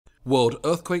World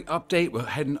Earthquake Update, we're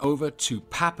heading over to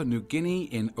Papua New Guinea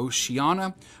in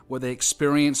Oceania, where they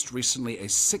experienced recently a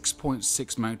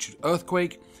 6.6 magnitude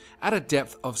earthquake at a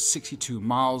depth of 62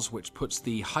 miles, which puts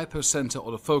the hypocenter or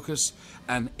the focus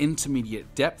at an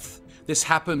intermediate depth. This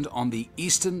happened on the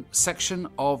eastern section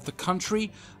of the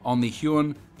country, on the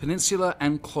Huon Peninsula,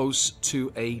 and close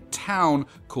to a town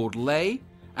called Leh.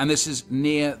 And this is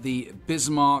near the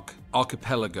Bismarck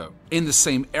archipelago. In the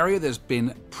same area, there's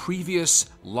been previous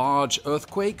large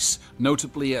earthquakes,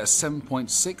 notably a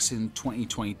 7.6 in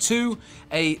 2022,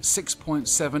 a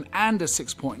 6.7 and a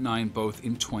 6.9 both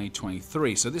in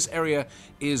 2023. So this area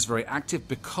is very active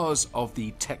because of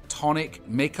the tectonic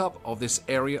makeup of this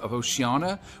area of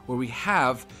Oceania, where we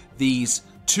have these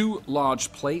two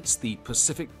large plates, the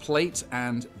Pacific Plate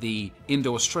and the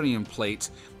Indo-Australian Plate.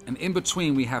 And in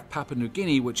between we have Papua New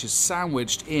Guinea, which is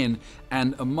sandwiched in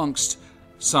and amongst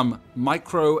some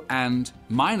micro and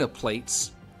minor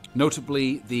plates,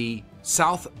 notably the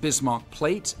South Bismarck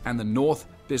Plate and the North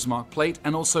Bismarck Plate,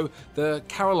 and also the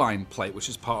Caroline Plate, which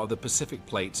is part of the Pacific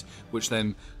Plate, which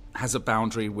then has a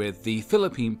boundary with the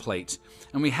Philippine Plate.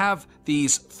 And we have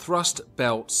these thrust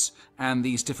belts and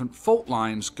these different fault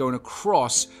lines going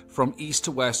across from east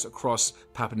to west across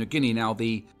Papua New Guinea. Now,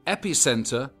 the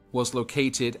epicenter was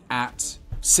located at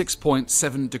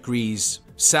 6.7 degrees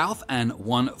south and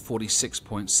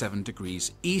 146.7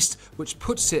 degrees east, which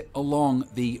puts it along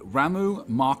the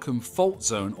Ramu-Markham fault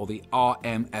zone, or the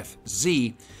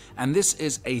RMFZ. And this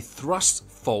is a thrust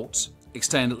fault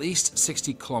extending at least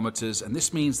 60 kilometers, and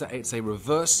this means that it's a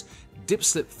reverse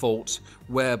dip-slip fault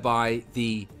whereby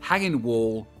the hanging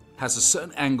wall has a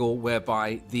certain angle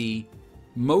whereby the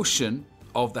motion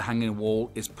of the hanging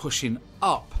wall is pushing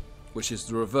up, which is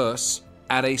the reverse,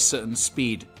 at a certain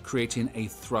speed, creating a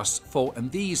thrust fault. And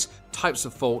these types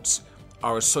of faults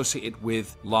are associated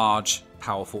with large,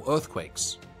 powerful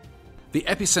earthquakes. The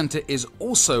epicenter is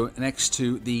also next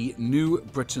to the New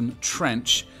Britain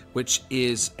Trench, which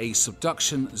is a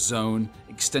subduction zone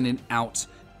extending out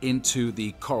into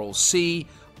the Coral Sea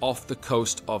off the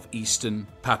coast of eastern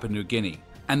Papua New Guinea.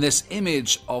 And this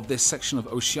image of this section of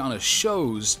Oceania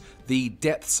shows the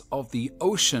depths of the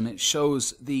ocean. It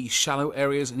shows the shallow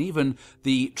areas and even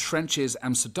the trenches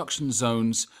and subduction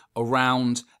zones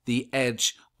around the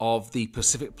edge of the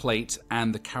Pacific Plate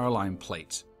and the Caroline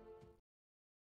Plate.